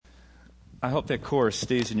I hope that chorus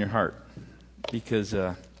stays in your heart, because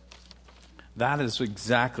that is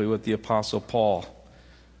exactly what the Apostle Paul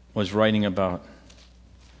was writing about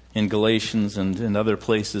in Galatians and in other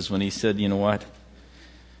places when he said, you know what?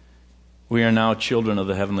 We are now children of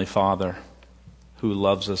the Heavenly Father who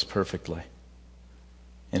loves us perfectly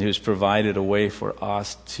and who's provided a way for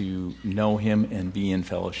us to know Him and be in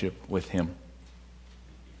fellowship with Him.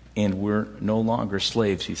 And we're no longer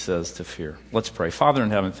slaves, he says, to fear. Let's pray. Father in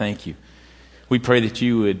heaven, thank you. We pray that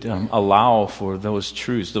you would allow for those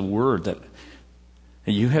truths, the word that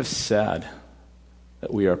you have said,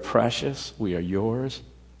 that we are precious, we are yours.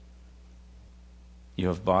 You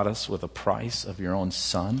have bought us with a price of your own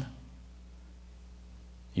Son.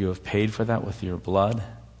 You have paid for that with your blood.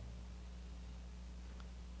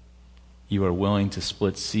 You are willing to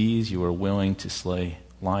split seas. You are willing to slay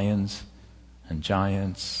lions and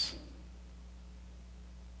giants.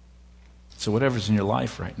 So whatever's in your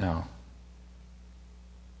life right now,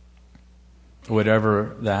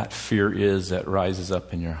 whatever that fear is that rises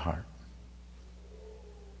up in your heart,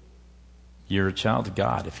 you're a child of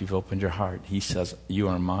God if you've opened your heart. He says, you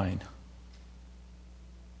are mine.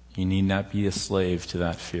 You need not be a slave to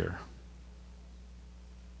that fear.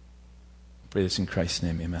 I pray this in Christ's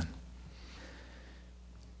name, amen.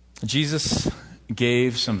 Jesus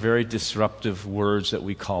gave some very disruptive words that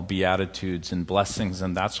we call beatitudes and blessings,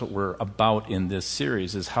 and that's what we're about in this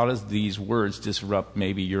series, is how does these words disrupt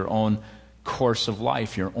maybe your own course of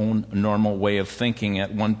life, your own normal way of thinking.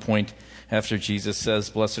 At one point, after Jesus says,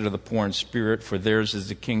 blessed are the poor in spirit, for theirs is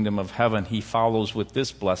the kingdom of heaven, he follows with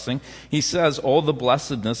this blessing. He says, oh, the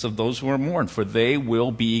blessedness of those who are mourn, for they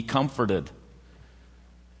will be comforted.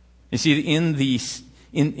 You see,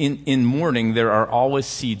 in mourning, there are always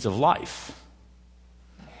seeds of life.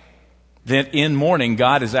 That in mourning,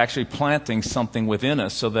 God is actually planting something within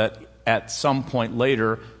us so that at some point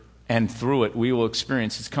later and through it, we will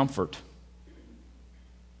experience His comfort.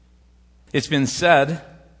 It's been said,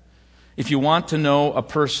 if you want to know a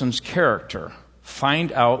person's character,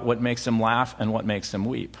 find out what makes them laugh and what makes them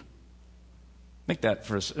weep. Think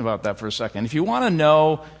about that for a second. If you want to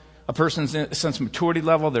know a person's sense of maturity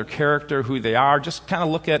level, their character, who they are, just kind of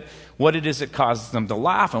look at what it is that causes them to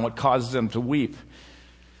laugh and what causes them to weep.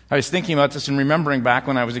 I was thinking about this and remembering back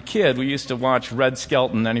when I was a kid, we used to watch Red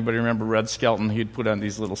Skelton. Anybody remember Red Skelton? He'd put on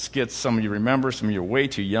these little skits. Some of you remember, some of you are way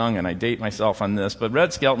too young, and I date myself on this. But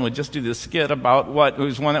Red Skelton would just do this skit about it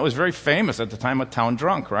was one that was very famous at the time, a town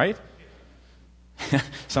drunk, right?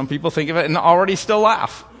 Some people think of it and already still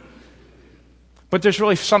laugh. But there's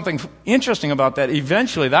really something interesting about that.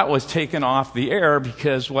 Eventually, that was taken off the air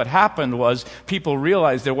because what happened was people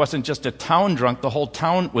realized there wasn't just a town drunk, the whole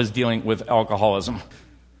town was dealing with alcoholism.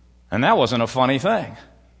 And that wasn't a funny thing.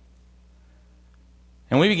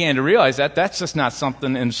 And we began to realize that that's just not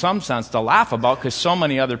something in some sense to laugh about, because so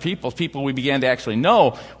many other people we began to actually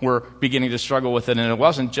know were beginning to struggle with it, and it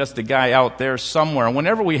wasn't just the guy out there somewhere. And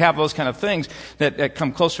whenever we have those kind of things that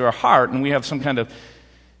come close to our heart, and we have some kind of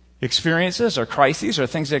experiences or crises or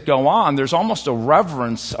things that go on, there's almost a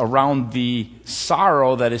reverence around the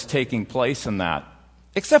sorrow that is taking place in that.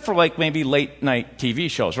 Except for like maybe late night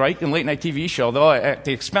TV shows, right? In late night TV show, they'll, at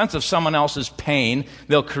the expense of someone else's pain,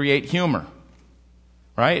 they'll create humor,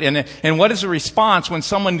 right? And what is the response when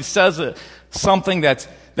someone says something that's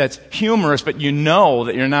humorous, but you know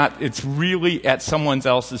that you're not? It's really at someone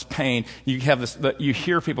else's pain. You have this. You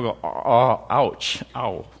hear people go, "Oh, ouch,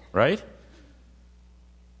 ow," right?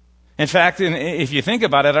 In fact, if you think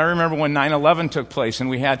about it, I remember when 9/11 took place and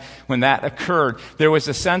when that occurred, there was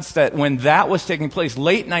a sense that when that was taking place,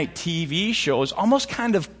 late night TV shows almost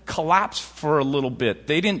kind of collapsed for a little bit.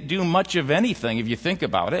 They didn't do much of anything, if you think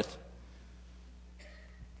about it.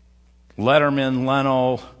 Letterman,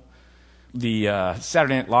 Leno, the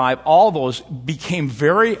Saturday Night Live, all those became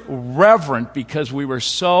very reverent because we were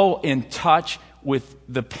so in touch with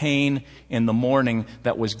the pain in the mourning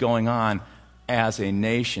that was going on. As a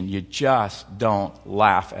nation, you just don't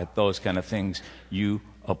laugh at those kind of things. You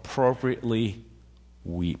appropriately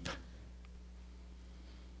weep.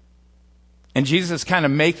 And Jesus is kind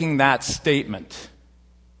of making that statement.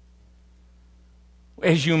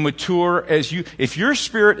 As you mature, if your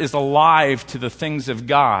spirit is alive to the things of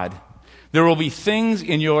God, there will be things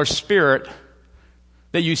in your spirit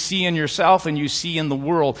that you see in yourself and you see in the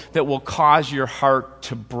world that will cause your heart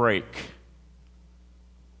to break.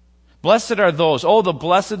 Blessed are those, oh, the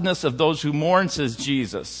blessedness of those who mourn, says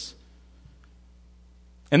Jesus.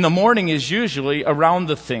 And the mourning is usually around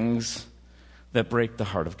the things that break the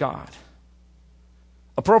heart of God.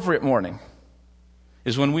 Appropriate mourning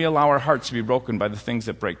is when we allow our hearts to be broken by the things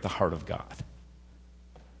that break the heart of God.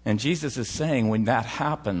 And Jesus is saying when that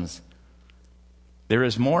happens, There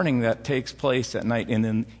is mourning that takes place at night, and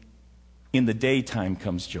then in the daytime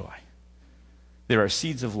comes joy. There are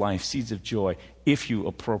seeds of life, seeds of joy, if you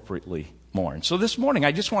appropriately mourn. So this morning,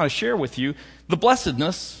 I just want to share with you the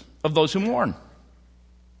blessedness of those who mourn.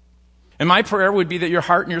 And my prayer would be that your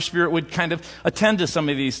heart and your spirit would kind of attend to some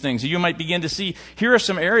of these things. You might begin to see, here are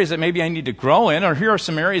some areas that maybe I need to grow in, or here are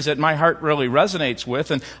some areas that my heart really resonates with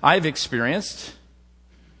and I've experienced.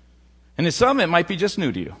 And in some, it might be just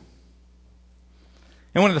new to you.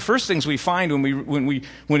 And one of the first things we find when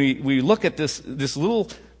we look at this little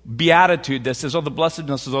beatitude that says, oh, the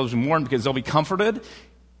blessedness of those who mourn because they'll be comforted,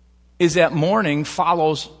 is that mourning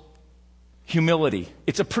follows humility.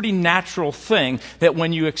 It's a pretty natural thing that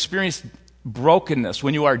when you experience brokenness,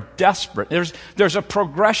 when you are desperate, there's a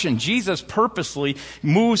progression. Jesus purposely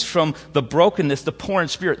moves from the brokenness to poor in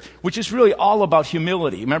spirit, which is really all about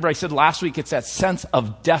humility. Remember I said last week, it's that sense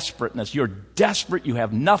of desperateness. You're desperate, you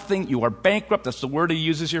have nothing, you are bankrupt. That's the word he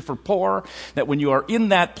uses here for poor. That when you are in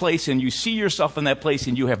that place and you see yourself in that place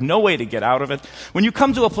and you have no way to get out of it, when you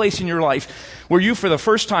come to a place in your life where you, for the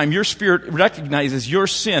first time, your spirit recognizes your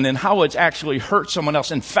sin and how it's actually hurt someone else.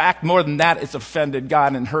 In fact, more than that, it's offended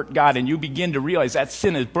God and hurt God, and you begin to realize that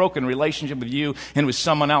sin has broken relationship with you and with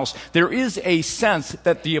someone else. There is a sense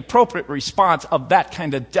that the appropriate response of that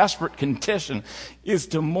kind of desperate condition is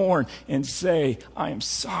to mourn and say, I am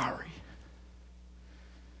sorry.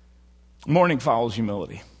 Mourning follows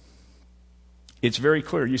humility. It's very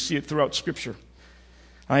clear. You see it throughout Scripture.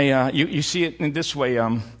 You see it in this way.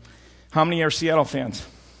 How many are Seattle fans?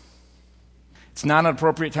 It's not an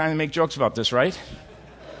appropriate time to make jokes about this, right?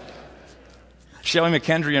 Shelley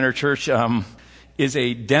McKendry in her church is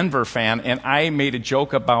a Denver fan, and I made a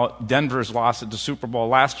joke about Denver's loss at the Super Bowl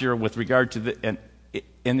last year with regard to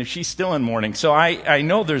and she's still in mourning. So I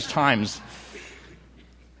know there's times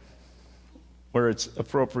where it's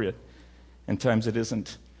appropriate and times it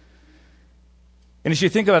isn't. And as you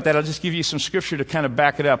think about that, I'll just give you some scripture to kind of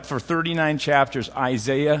back it up. For 39 chapters,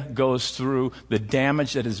 Isaiah goes through the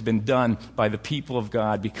damage that has been done by the people of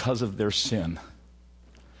God because of their sin.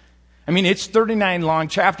 I mean, it's 39 long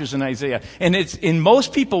chapters in Isaiah. And it's in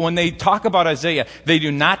most people, when they talk about Isaiah, they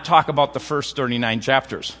do not talk about the first 39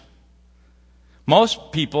 chapters.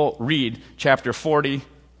 Most people read chapter 40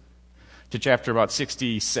 to chapter about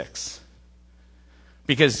 66.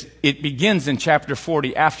 Because it begins in chapter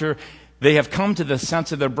 40 after they have come to the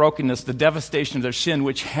sense of their brokenness, the devastation of their sin,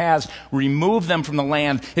 which has removed them from the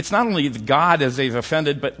land. It's not only God as they've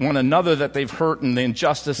offended, but one another that they've hurt, and the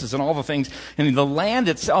injustices and all the things. And the land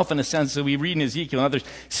itself, in a sense, that we read in Ezekiel and others,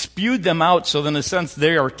 spewed them out, so in a sense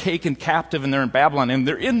they are taken captive and they're in Babylon. And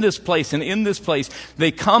they're in this place, and in this place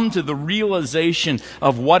they come to the realization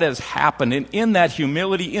of what has happened. And in that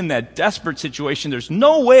humility, in that desperate situation, there's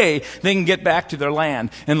no way they can get back to their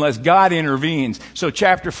land unless God intervenes. So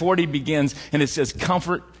chapter 40 begins. And it says,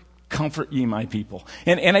 comfort ye my people.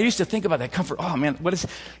 And I used to think about that comfort. Oh man,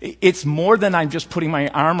 it's more than I'm just putting my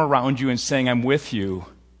arm around you and saying I'm with you.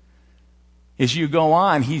 As you go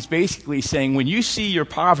on, he's basically saying, when you see your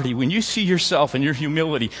poverty, when you see yourself and your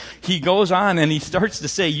humility, he goes on and he starts to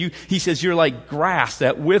say, he says, you're like grass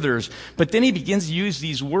that withers. But then he begins to use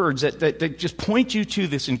these words that just point you to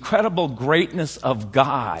this incredible greatness of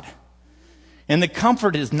God. And the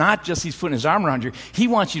comfort is not just he's putting his arm around you. He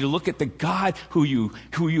wants you to look at the God who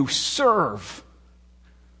you serve.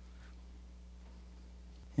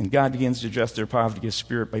 And God begins to address their poverty of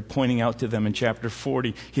spirit by pointing out to them in chapter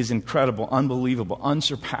 40 his incredible, unbelievable,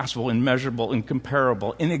 unsurpassable, immeasurable,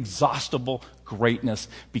 incomparable, inexhaustible greatness.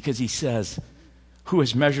 Because he says, who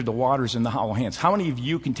has measured the waters in the hollow hands? How many of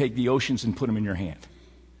you can take the oceans and put them in your hand?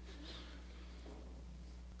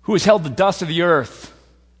 Who has held the dust of the earth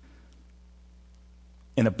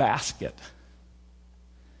in a basket?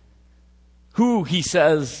 Who, he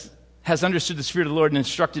says, has understood the Spirit of the Lord and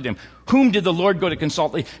instructed him? Whom did the Lord go to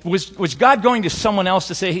consult? Was God going to someone else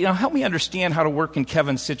to say, help me understand how to work in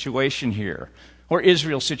Kevin's situation here, or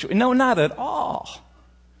Israel's situation? No, not at all.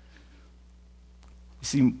 You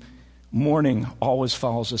see, mourning always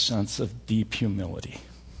follows a sense of deep humility,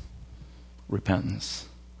 repentance,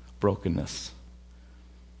 brokenness.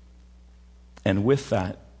 And with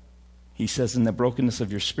that, he says, in the brokenness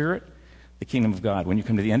of your spirit, the kingdom of God. When you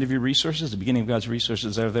come to the end of your resources, the beginning of God's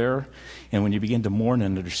resources are there. And when you begin to mourn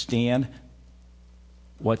and understand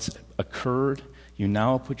what's occurred, you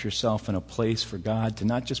now put yourself in a place for God to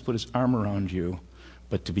not just put his arm around you,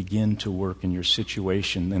 but to begin to work in your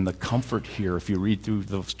situation. And the comfort here, if you read through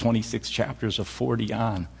those 26 chapters of 40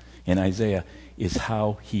 on in Isaiah, is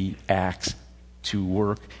how he acts to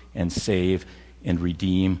work and save and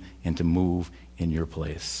redeem and to move in your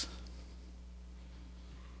place.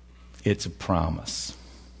 It's a promise.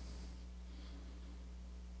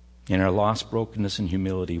 In our loss, brokenness, and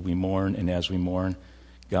humility, we mourn, and as we mourn,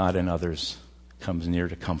 God and others comes near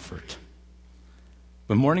to comfort.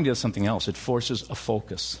 But mourning does something else. It forces a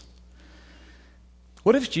focus.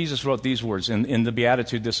 What if Jesus wrote these words in the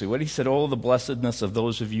Beatitude this way? What if he said, "Oh, the blessedness of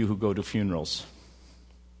those of you who go to funerals."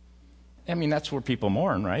 I mean, that's where people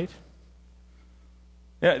mourn, right?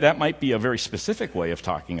 Yeah, that might be a very specific way of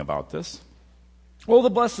talking about this. Oh, the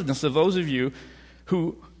blessedness of those of you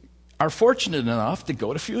who are fortunate enough to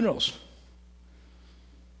go to funerals.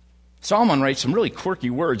 Solomon writes some really quirky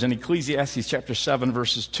words in Ecclesiastes chapter 7,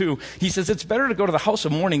 verses 2. He says, it's better to go to the house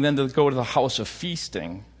of mourning than to go to the house of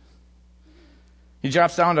feasting. He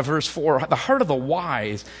drops down to verse 4. The heart of the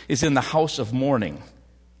wise is in the house of mourning,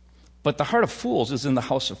 but the heart of fools is in the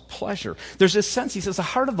house of pleasure. There's this sense, he says, the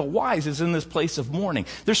heart of the wise is in this place of mourning.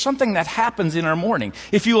 There's something that happens in our mourning.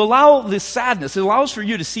 If you allow this sadness, it allows for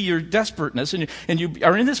you to see your desperateness, and you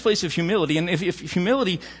are in this place of humility. And if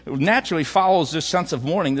humility naturally follows this sense of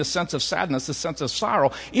mourning, this sense of sadness, this sense of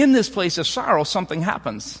sorrow, in this place of sorrow, something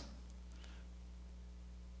happens.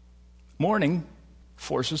 Mourning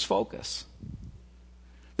forces focus.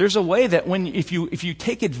 There's a way that if you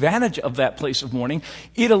take advantage of that place of mourning,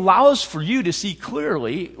 it allows for you to see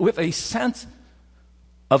clearly with a sense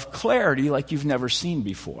of clarity like you've never seen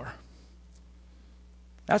before.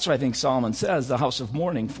 That's why I think Solomon says the house of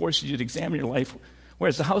mourning forces you to examine your life,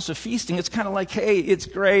 whereas the house of feasting, it's kind of like, hey, it's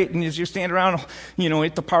great, and as you stand around,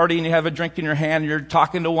 at the party and you have a drink in your hand, and you're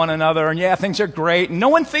talking to one another, and yeah, things are great, and no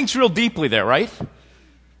one thinks real deeply there, right?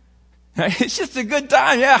 It's just a good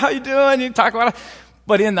time. Yeah, how you doing? You talk about it.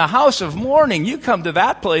 But in the house of mourning, you come to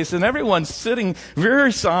that place and everyone's sitting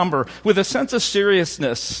very somber with a sense of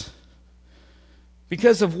seriousness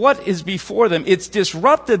because of what is before them. It's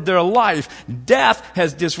disrupted their life. Death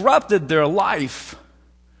has disrupted their life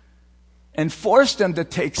and forced them to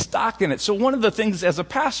take stock in it. So one of the things as a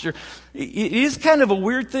pastor, it is kind of a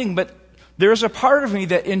weird thing, but there's a part of me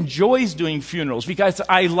that enjoys doing funerals because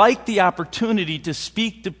I like the opportunity to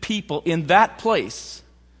speak to people in that place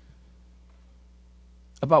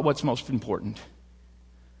about what's most important.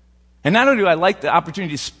 And not only do I like the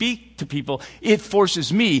opportunity to speak to people, it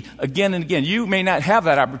forces me again and again. You may not have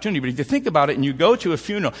that opportunity, but if you think about it and you go to a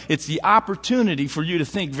funeral, it's the opportunity for you to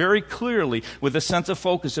think very clearly with a sense of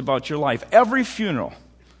focus about your life. Every funeral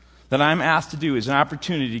that I'm asked to do is an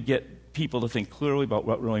opportunity to get people to think clearly about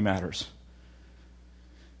what really matters.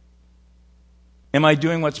 Am I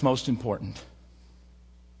doing what's most important?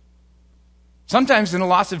 Sometimes in a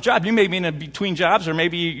loss of job, you may be in a between jobs, or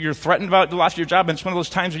maybe you're threatened about the loss of your job, and it's one of those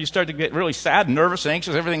times where you start to get really sad and nervous and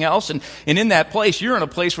anxious, everything else, and in that place, you're in a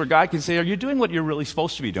place where God can say, are you doing what you're really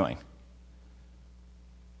supposed to be doing?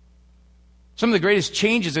 Some of the greatest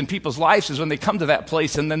changes in people's lives is when they come to that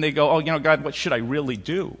place and then they go, God, what should I really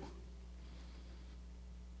do?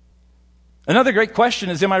 Another great question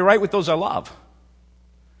is, am I right with those I love?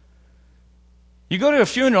 You go to a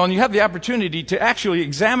funeral and you have the opportunity to actually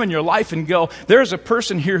examine your life and go, there's a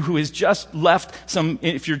person here who has just left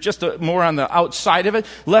if you're just more on the outside of it,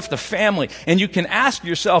 left a family. And you can ask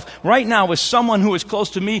yourself, right now, if someone who is close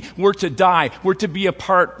to me were to die, were to be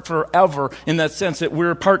apart forever, in that sense that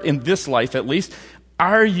we're apart in this life at least,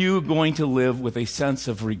 are you going to live with a sense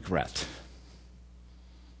of regret?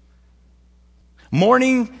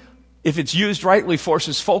 Mourning, if it's used rightly,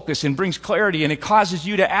 forces focus and brings clarity, and it causes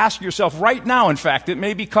you to ask yourself right now, in fact, it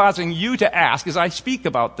may be causing you to ask as I speak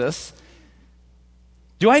about this,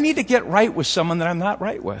 do I need to get right with someone that I'm not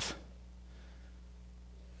right with?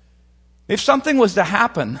 If something was to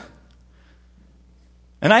happen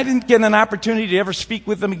and I didn't get an opportunity to ever speak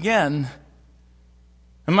with them again,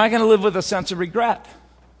 am I going to live with a sense of regret?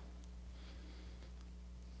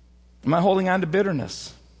 Am I holding on to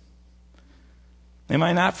bitterness? Am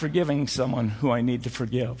I not forgiving someone who I need to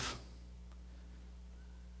forgive?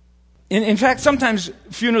 In fact, sometimes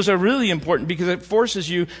funerals are really important because it forces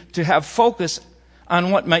you to have focus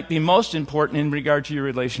on what might be most important in regard to your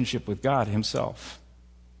relationship with God Himself.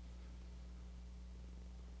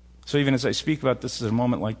 So even as I speak about this at a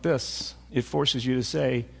moment like this, it forces you to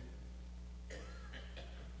say,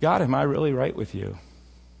 God, am I really right with you?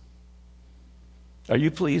 Are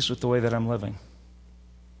you pleased with the way that I'm living?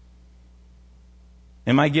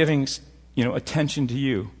 Am I giving, attention to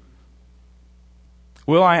you?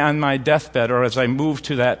 Will I, on my deathbed, or as I move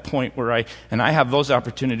to that point where I have those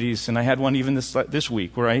opportunities, and I had one even this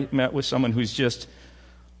week where I met with someone who's just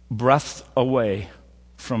breaths away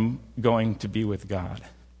from going to be with God.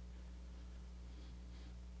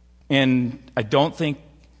 And I don't think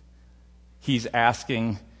he's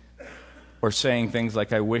asking or saying things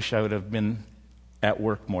like, I wish I would have been at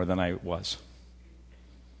work more than I was.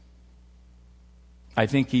 I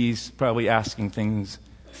think he's probably asking things,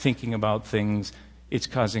 thinking about things. It's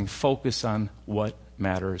causing focus on what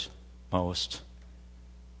matters most.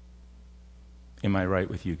 Am I right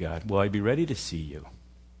with you, God? Will I be ready to see you?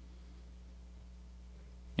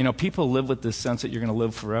 You know, people live with this sense that you're going to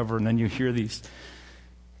live forever, and then you hear these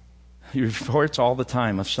reports all the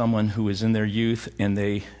time of someone who is in their youth and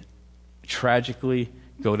they tragically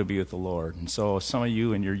go to be with the Lord. And so some of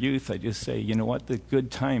you in your youth, I just say, you know what, the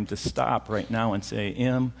good time to stop right now and say,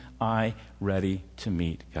 am I ready to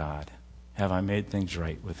meet God? Have I made things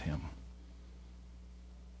right with him?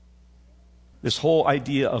 This whole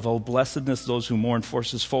idea of, oh, blessedness, those who mourn,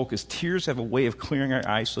 forces focus. Tears have a way of clearing our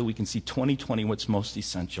eyes so we can see 20/20 what's most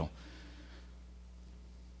essential.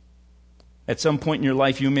 At some point in your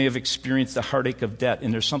life, you may have experienced the heartache of debt,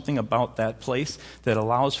 and there's something about that place that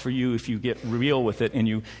allows for you, if you get real with it, and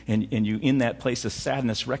you in that place of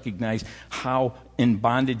sadness recognize how in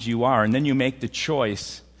bondage you are, and then you make the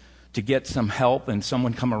choice to get some help, and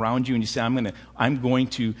someone come around you, and you say, I'm going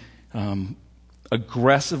to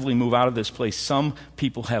aggressively move out of this place. Some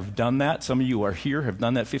people have done that. Some of you are here, have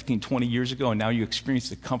done that 15, 20 years ago, and now you experience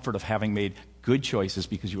the comfort of having made good choices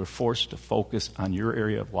because you were forced to focus on your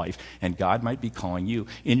area of life, and God might be calling you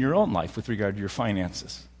in your own life with regard to your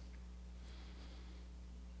finances.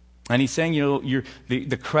 And he's saying,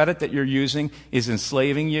 the credit that you're using is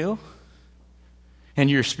enslaving you, and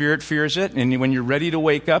your spirit fears it, and when you're ready to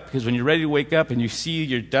wake up, because when you're ready to wake up and you see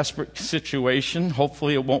your desperate situation,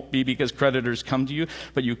 hopefully it won't be because creditors come to you,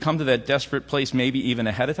 but you come to that desperate place maybe even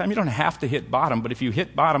ahead of time. You don't have to hit bottom, but if you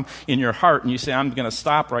hit bottom in your heart and you say, I'm going to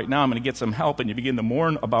stop right now, I'm going to get some help, and you begin to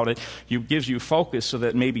mourn about it, it gives you focus so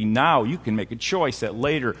that maybe now you can make a choice that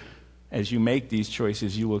later, as you make these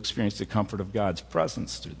choices, you will experience the comfort of God's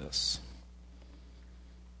presence through this.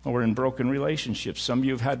 Or in broken relationships. Some of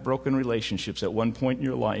you have had broken relationships at one point in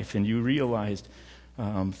your life, and you realized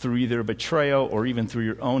through either betrayal or even through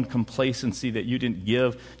your own complacency that you didn't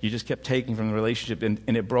give, you just kept taking from the relationship,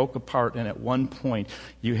 and it broke apart, and at one point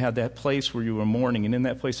you had that place where you were mourning, and in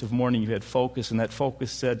that place of mourning you had focus, and that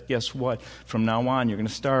focus said, guess what? From now on you're going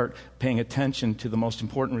to start paying attention to the most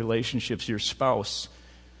important relationships, your spouse.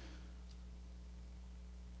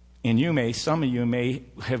 And some of you may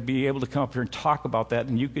be able to come up here and talk about that,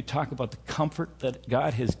 and you could talk about the comfort that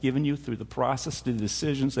God has given you through the process, the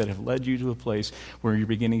decisions that have led you to a place where you're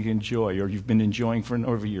beginning to enjoy, or you've been enjoying for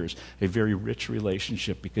over years, a very rich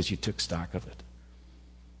relationship because you took stock of it.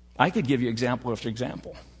 I could give you example after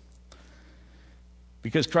example.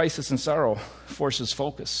 Because crisis and sorrow forces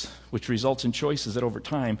focus, which results in choices that over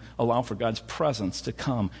time allow for God's presence to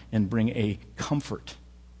come and bring a comfort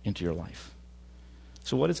into your life.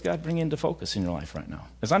 So what does God bring into focus in your life right now?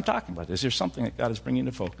 As I'm talking about this, is there something that God is bringing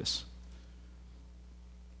into focus?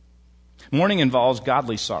 Mourning involves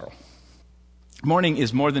godly sorrow. Mourning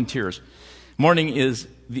is more than tears. Mourning is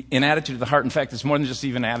an attitude of the heart. In fact, it's more than just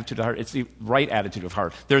even an attitude of the heart. It's the right attitude of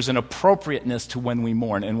heart. There's an appropriateness to when we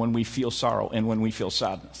mourn and when we feel sorrow and when we feel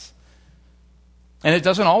sadness. And it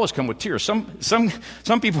doesn't always come with tears.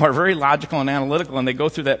 Some people are very logical and analytical, and they go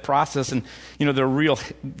through that process, and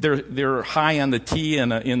they're high on the T in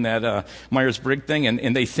that Myers-Briggs thing,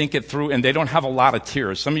 and they think it through, and they don't have a lot of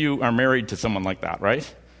tears. Some of you are married to someone like that,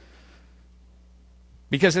 right?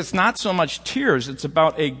 Because it's not so much tears, it's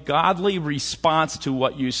about a godly response to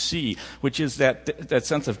what you see, which is that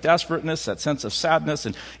sense of desperateness, that sense of sadness,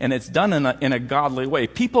 and it's done in a godly way.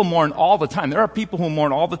 People mourn all the time. There are people who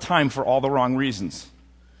mourn all the time for all the wrong reasons.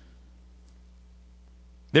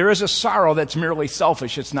 There is a sorrow that's merely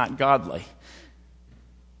selfish, it's not godly.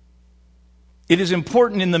 It is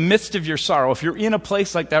important in the midst of your sorrow, if you're in a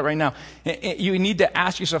place like that right now, you need to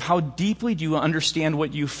ask yourself, how deeply do you understand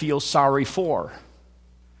what you feel sorry for?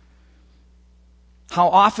 How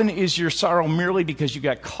often is your sorrow merely because you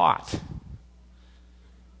got caught?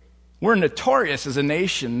 We're notorious as a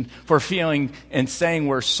nation for feeling and saying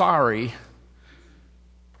we're sorry.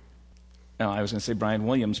 No, I was going to say Brian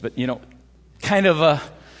Williams, but kind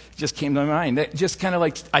of just came to my mind. That just kind of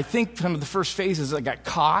like, I think some of the first phases I got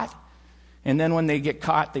caught, and then when they get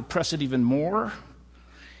caught, they press it even more.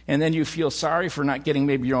 And then you feel sorry for not getting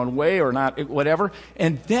maybe your own way or not whatever.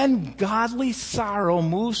 And then godly sorrow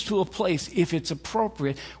moves to a place, if it's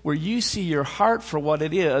appropriate, where you see your heart for what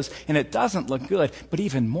it is, and it doesn't look good. But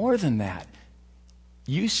even more than that,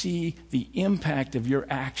 you see the impact of your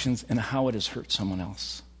actions and how it has hurt someone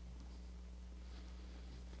else.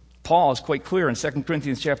 Paul is quite clear in 2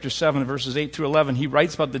 Corinthians chapter 7, verses 8 through 11. He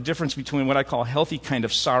writes about the difference between what I call a healthy kind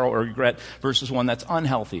of sorrow or regret versus one that's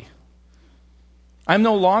unhealthy. I'm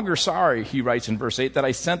no longer sorry, he writes in verse 8, that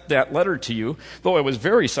I sent that letter to you, though I was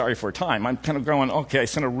very sorry for a time. I'm kind of going, okay, I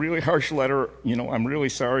sent a really harsh letter. I'm really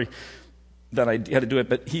sorry that I had to do it.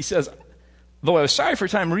 But he says, though I was sorry for a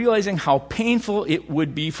time, realizing how painful it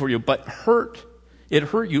would be for you, but it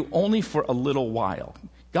hurt you only for a little while.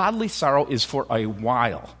 Godly sorrow is for a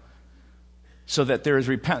while, so that there is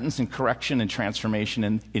repentance and correction and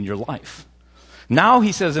transformation in your life. Now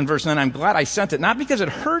he says in verse 9, I'm glad I sent it, not because it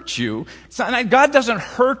hurts you. God doesn't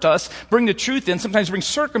hurt us, bring the truth in, sometimes bring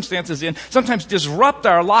circumstances in, sometimes disrupt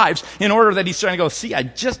our lives in order that he's trying to go, see,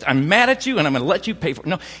 I'm mad at you and I'm going to let you pay for it.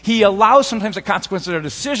 No, he allows sometimes the consequences of our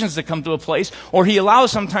decisions to come to a place, or he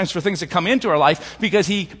allows sometimes for things to come into our life because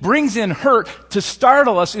he brings in hurt to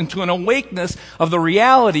startle us into an awakeness of the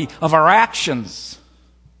reality of our actions.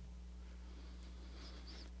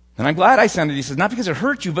 And I'm glad I sent it, he says, not because it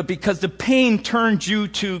hurt you, but because the pain turned you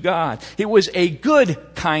to God. It was a good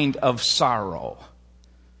kind of sorrow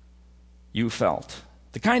you felt.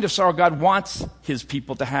 The kind of sorrow God wants his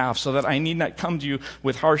people to have, so that I need not come to you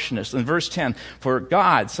with harshness. In verse 10, for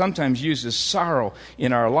God sometimes uses sorrow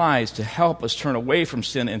in our lives to help us turn away from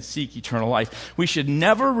sin and seek eternal life. We should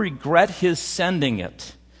never regret his sending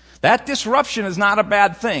it. That disruption is not a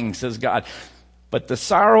bad thing, says God. But the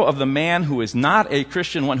sorrow of the man who is not a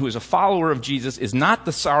Christian, one who is a follower of Jesus, is not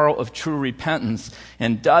the sorrow of true repentance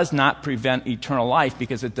and does not prevent eternal life,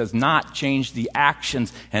 because it does not change the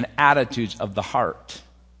actions and attitudes of the heart.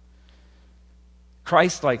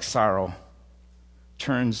 Christ-like sorrow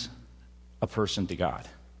turns a person to God.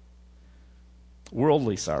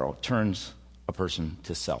 Worldly sorrow turns a person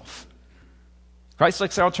to self.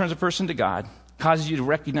 Christ-like sorrow turns a person to God, causes you to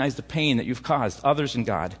recognize the pain that you've caused others and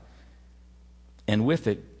God. And with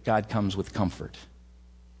it, God comes with comfort.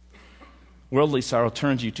 Worldly sorrow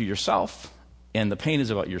turns you to yourself, and the pain is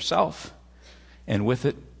about yourself, and with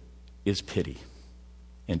it is pity.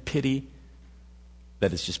 And pity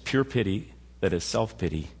that is just pure pity, that is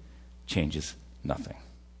self-pity, changes nothing.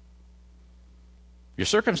 Your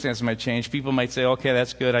circumstances might change. People might say, okay,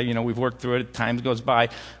 that's good. We've worked through it. Time goes by,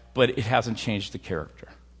 but it hasn't changed the character.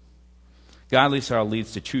 Godly sorrow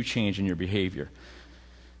leads to true change in your behavior.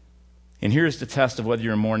 And here's the test of whether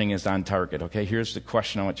your mourning is on target, okay? Here's the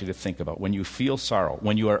question I want you to think about. When you feel sorrow,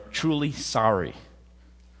 when you are truly sorry,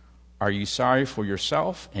 are you sorry for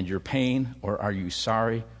yourself and your pain, or are you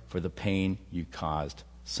sorry for the pain you caused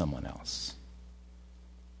someone else?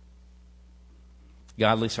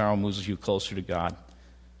 Godly sorrow moves you closer to God.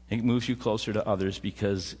 It moves you closer to others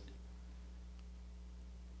because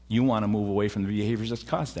you want to move away from the behaviors that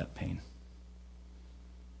caused that pain.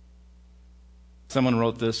 Someone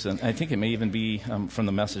wrote this, and I think it may even be from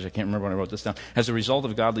the Message. I can't remember when I wrote this down. As a result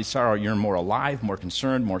of godly sorrow, you're more alive, more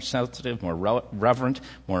concerned, more sensitive, more reverent,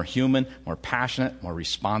 more human, more passionate, more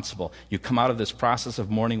responsible. You come out of this process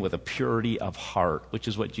of mourning with a purity of heart, which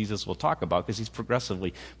is what Jesus will talk about, because he's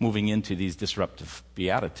progressively moving into these disruptive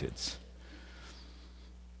beatitudes.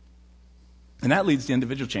 And that leads to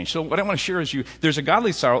individual change. So what I want to share is there's a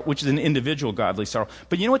godly sorrow, which is an individual godly sorrow.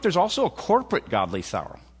 But you know what? There's also a corporate godly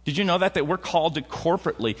sorrow. Did you know that we're called to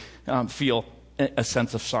corporately feel a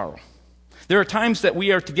sense of sorrow? There are times that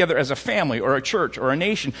we are together as a family or a church or a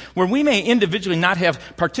nation where we may individually not have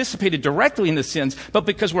participated directly in the sins, but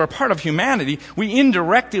because we're a part of humanity, we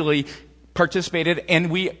indirectly participated, and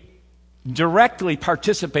we directly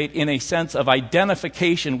participate in a sense of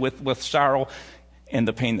identification with sorrow and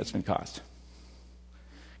the pain that's been caused.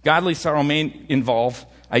 Godly sorrow may involve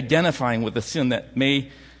identifying with the sin that may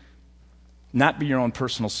not be your own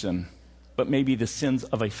personal sin, but maybe the sins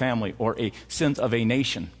of a family or sins of a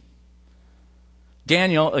nation.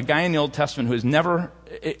 Daniel, a guy in the Old Testament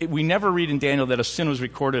we never read in Daniel that a sin was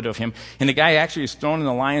recorded of him, and the guy actually is thrown in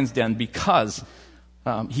the lion's den because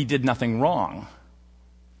he did nothing wrong.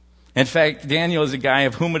 In fact, Daniel is a guy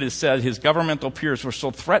of whom it is said his governmental peers were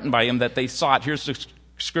so threatened by him that they sought, here's the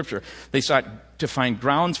scripture, they sought to find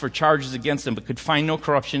grounds for charges against him, but could find no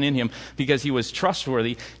corruption in him because he was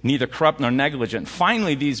trustworthy, neither corrupt nor negligent.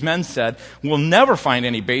 Finally, these men said, we'll never find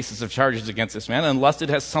any basis of charges against this man unless it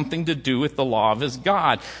has something to do with the law of his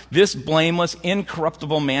God. This blameless,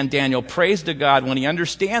 incorruptible man, Daniel, prays to God when he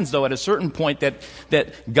understands, though, at a certain point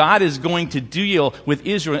that God is going to deal with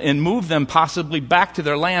Israel and move them possibly back to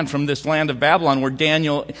their land from this land of Babylon where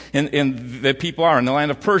Daniel and the people are, in the land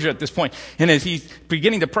of Persia at this point. And as he's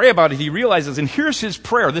beginning to pray about it, he realizes, and here's his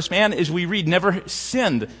prayer. This man, as we read, never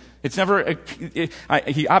sinned.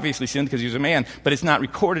 He obviously sinned because he was a man, but it's not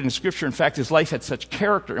recorded in Scripture. In fact, his life had such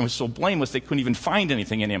character and was so blameless they couldn't even find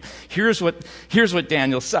anything in him. Here's what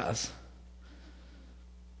Daniel says.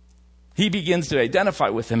 He begins to identify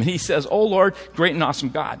with him, and he says, "O Lord, great and awesome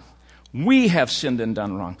God, We have sinned and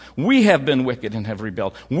done wrong. We have been wicked and have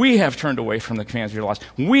rebelled. We have turned away from the commands of your laws.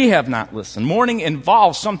 We have not listened. Mourning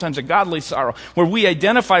involves sometimes a godly sorrow where we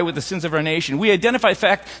identify with the sins of our nation. We identify the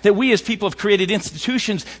fact that we as people have created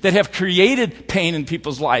institutions that have created pain in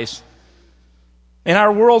people's lives. And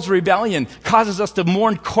our world's rebellion causes us to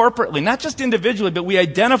mourn corporately, not just individually, but we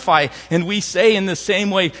identify and we say in the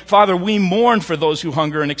same way, Father, we mourn for those who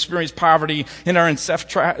hunger and experience poverty and are in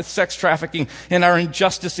sex trafficking and are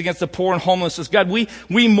injustice against the poor and homeless. God, we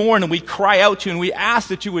mourn and we cry out to you and we ask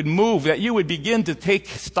that you would move, that you would begin to take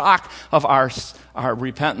stock of our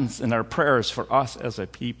repentance and our prayers for us as a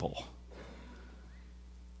people.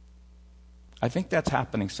 I think that's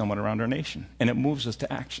happening somewhat around our nation, and it moves us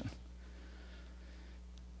to action.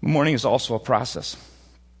 Mourning is also a process.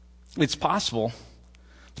 It's possible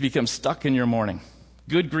to become stuck in your mourning.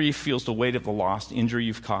 Good grief feels the weight of the loss, the injury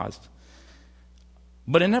you've caused.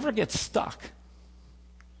 But it never gets stuck.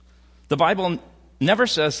 The Bible never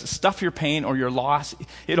says stuff your pain or your loss.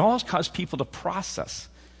 It always causes people to process.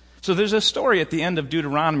 So there's a story at the end of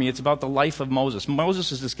Deuteronomy. It's about the life of Moses.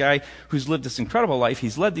 Moses is this guy who's lived this incredible life.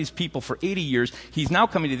 He's led these people for 80 years. He's now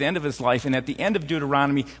coming to the end of his life. And at the end of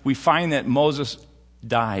Deuteronomy, we find that Moses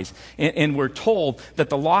dies. And we're told that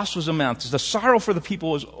the loss was immense. The sorrow for the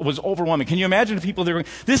people was overwhelming. Can you imagine the people that were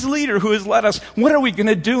going, this leader who has led us, what are we going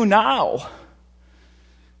to do now?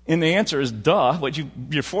 And the answer is, duh, what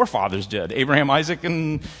your forefathers did. Abraham, Isaac,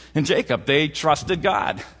 and Jacob. They trusted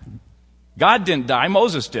God. God didn't die,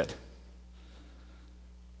 Moses did.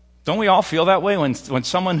 Don't we all feel that way when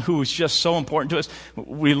someone who is just so important to us,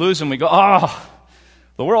 we lose them, we go, oh,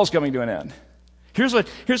 the world's coming to an end. Here's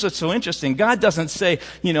what's so interesting. God doesn't say,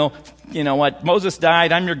 you know what, Moses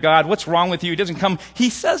died, I'm your God, what's wrong with you? He doesn't come. He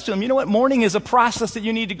says to him, you know what, mourning is a process that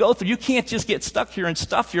you need to go through. You can't just get stuck here and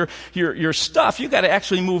stuff your stuff. You got to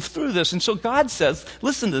actually move through this. And so God says,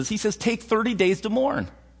 listen to this. He says, take 30 days to mourn.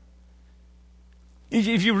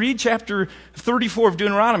 If you read chapter 34 of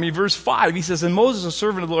Deuteronomy, verse 5, he says, and Moses, a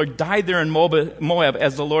servant of the Lord, died there in Moab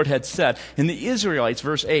as the Lord had said. And the Israelites,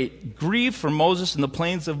 verse 8, grieved for Moses in the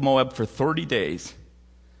plains of Moab for 30 days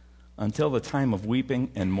until the time of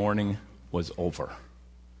weeping and mourning was over.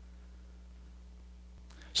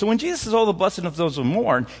 So when Jesus says, oh, the blessed of those who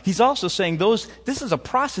mourn, he's also saying this is a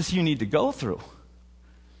process you need to go through.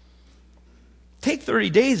 Take 30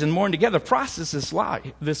 days and mourn together. Process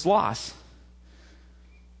this loss.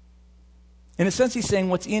 In a sense, he's saying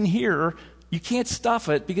what's in here, you can't stuff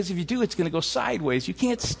it, because if you do, it's going to go sideways. You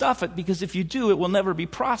can't stuff it, because if you do, it will never be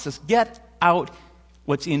processed. Get out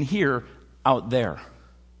what's in here out there.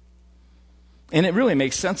 And it really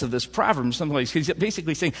makes sense of this proverb in some ways. He's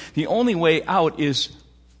basically saying the only way out is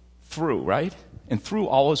through, right? And through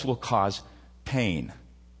always will cause pain.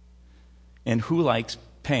 And who likes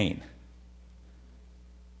pain?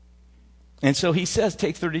 And so he says,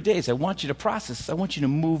 take 30 days. I want you to process this. I want you to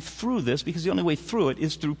move through this, because the only way through it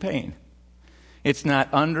is through pain. It's not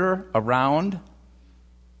around.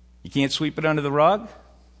 You can't sweep it under the rug.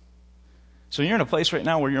 So you're in a place right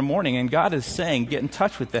now where you're mourning, and God is saying, get in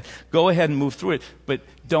touch with that. Go ahead and move through it, but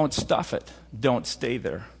don't stuff it. Don't stay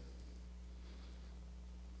there.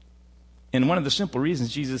 And one of the simple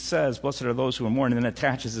reasons Jesus says, blessed are those who are mourning, and then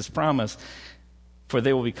attaches this promise, for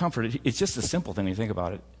they will be comforted. It's just a simple thing when you think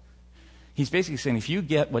about it. He's basically saying, if you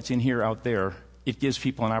get what's in here out there, it gives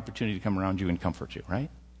people an opportunity to come around you and comfort you, right?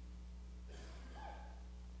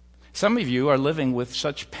 Some of you are living with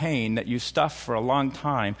such pain that you stuff for a long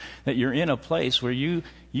time, that you're in a place where you've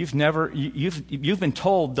been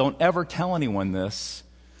told, don't ever tell anyone this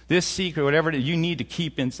secret, whatever you need to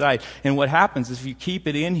keep inside. And what happens is if you keep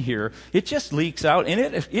it in here, it just leaks out, and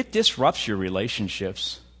it disrupts your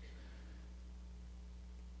relationships.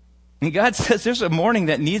 And God says there's a mourning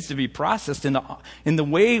that needs to be processed. And the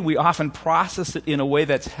way we often process it in a way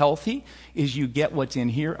that's healthy is you get what's in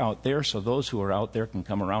here out there, so those who are out there can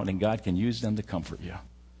come around and God can use them to comfort you.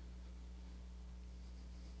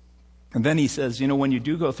 And then he says, when you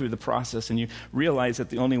do go through the process and you realize that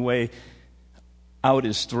the only way out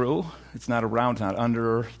is through, it's not around, it's not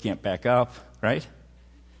under, you can't back up, right?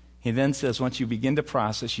 He then says once you begin to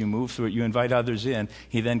process, you move through it, you invite others in,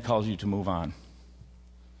 he then calls you to move on.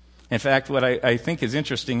 In fact, what I think is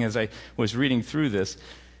interesting as I was reading through this,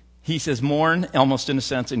 he says mourn, almost in a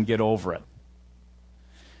sense, and get over it.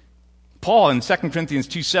 Paul in 2 Corinthians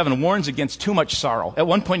 2:7 warns against too much sorrow. At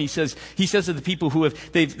one point he says to the people who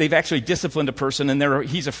they've actually disciplined a person, and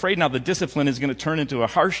he's afraid now the discipline is going to turn into a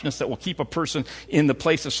harshness that will keep a person in the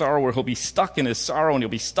place of sorrow where he'll be stuck in his sorrow and he'll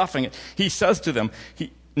be stuffing it. He says to them,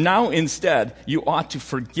 now instead you ought to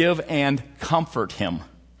forgive and comfort him,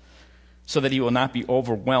 so that he will not be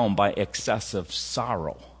overwhelmed by excessive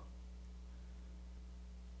sorrow.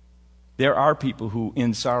 There are people who,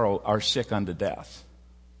 in sorrow, are sick unto death.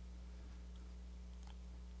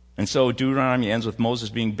 And so Deuteronomy ends with Moses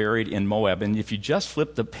being buried in Moab. And if you just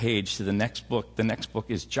flip the page to the next book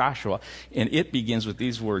is Joshua. And it begins with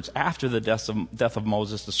these words. After the death of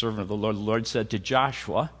Moses, the servant of the Lord said to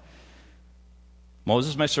Joshua,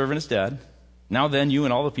 Moses, my servant, is dead. Now then, you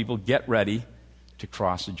and all the people get ready to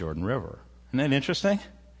cross the Jordan River. Isn't that interesting?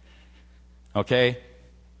 Okay,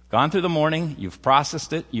 gone through the morning, you've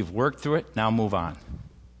processed it, you've worked through it, now move on.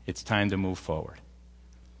 It's time to move forward.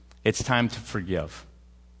 It's time to forgive.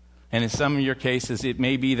 And in some of your cases, it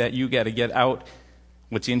may be that you got to get out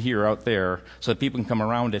what's in here out there so that people can come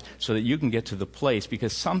around it so that you can get to the place,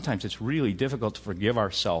 because sometimes it's really difficult to forgive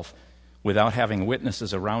ourselves without having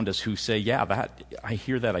witnesses around us who say, yeah, that I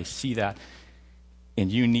hear that, I see that.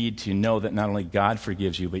 And you need to know that not only God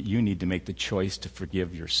forgives you, but you need to make the choice to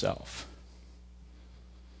forgive yourself.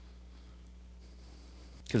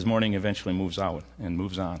 Because mourning eventually moves out and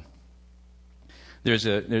moves on. There's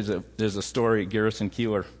a story, Garrison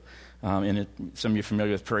Keillor, and some of you are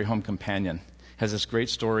familiar with Prairie Home Companion, has this great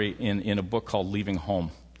story in a book called Leaving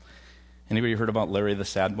Home. Anybody heard about Larry the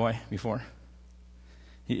Sad Boy before?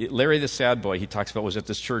 Larry the Sad Boy, he talks about, was at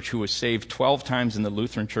this church who was saved 12 times in the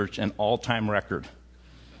Lutheran church, an all-time record.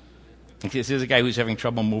 This is a guy who's having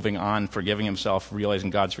trouble moving on, forgiving himself,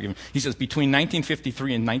 realizing God's forgiven. He says, between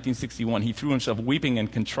 1953 and 1961, he threw himself weeping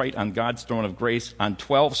and contrite on God's throne of grace on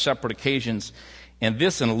 12 separate occasions. And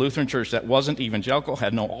this in a Lutheran church that wasn't evangelical,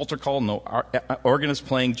 had no altar call, no organist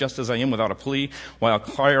playing Just As I Am without a plea, while a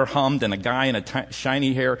choir hummed and a guy in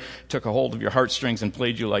shiny hair took a hold of your heartstrings and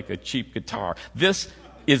played you like a cheap guitar. This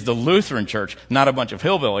is the Lutheran church, not a bunch of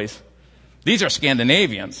hillbillies. These are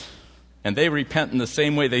Scandinavians. And they repent in the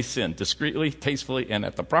same way they sin, discreetly, tastefully, and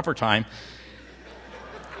at the proper time.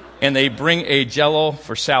 And they bring a Jell-O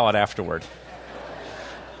for salad afterward.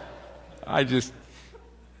 I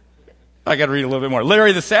got to read a little bit more.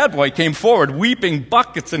 Larry the Sad Boy came forward, weeping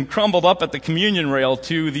buckets and crumbled up at the communion rail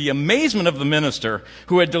to the amazement of the minister,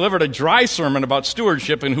 who had delivered a dry sermon about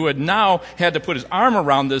stewardship and who had now had to put his arm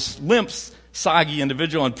around this limp, soggy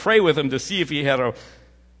individual and pray with him to see if he had a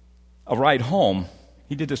ride home.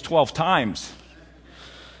 He did this 12 times.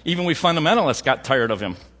 Even we fundamentalists got tired of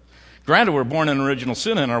him. Granted, we're born in original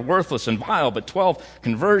sin and are worthless and vile, but 12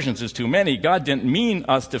 conversions is too many. God didn't mean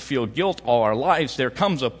us to feel guilt all our lives. There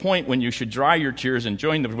comes a point when you should dry your tears and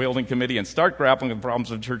join the building committee and start grappling with the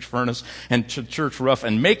problems of church furnace and church roof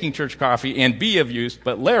and making church coffee and be of use.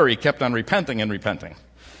 But Larry kept on repenting and repenting.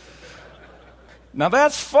 Now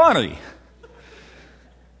that's funny.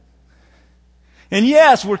 And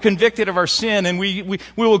yes, we're convicted of our sin, and we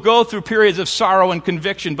will go through periods of sorrow and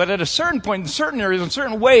conviction, but at a certain point, in certain areas, in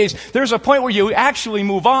certain ways, there's a point where you actually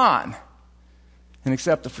move on and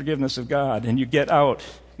accept the forgiveness of God, and you get out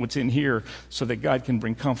what's in here so that God can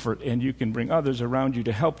bring comfort, and you can bring others around you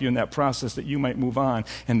to help you in that process that you might move on.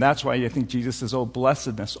 And that's why I think Jesus says, oh,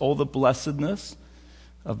 blessedness, oh, the blessedness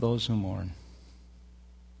of those who mourn.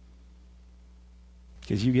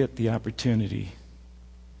 Because you get the opportunity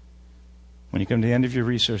when you come to the end of your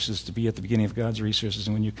resources to be at the beginning of God's resources.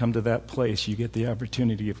 And when you come to that place, you get the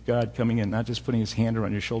opportunity of God coming in, not just putting his hand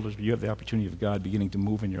around your shoulders, but you have the opportunity of God beginning to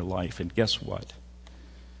move in your life. And guess what?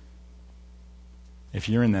 If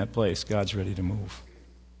you're in that place, God's ready to move.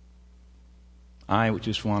 I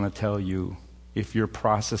just want to tell you, if you're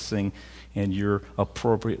processing and you're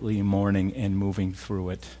appropriately mourning and moving through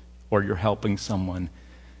it, or you're helping someone,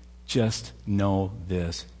 just know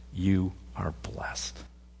this: you are blessed.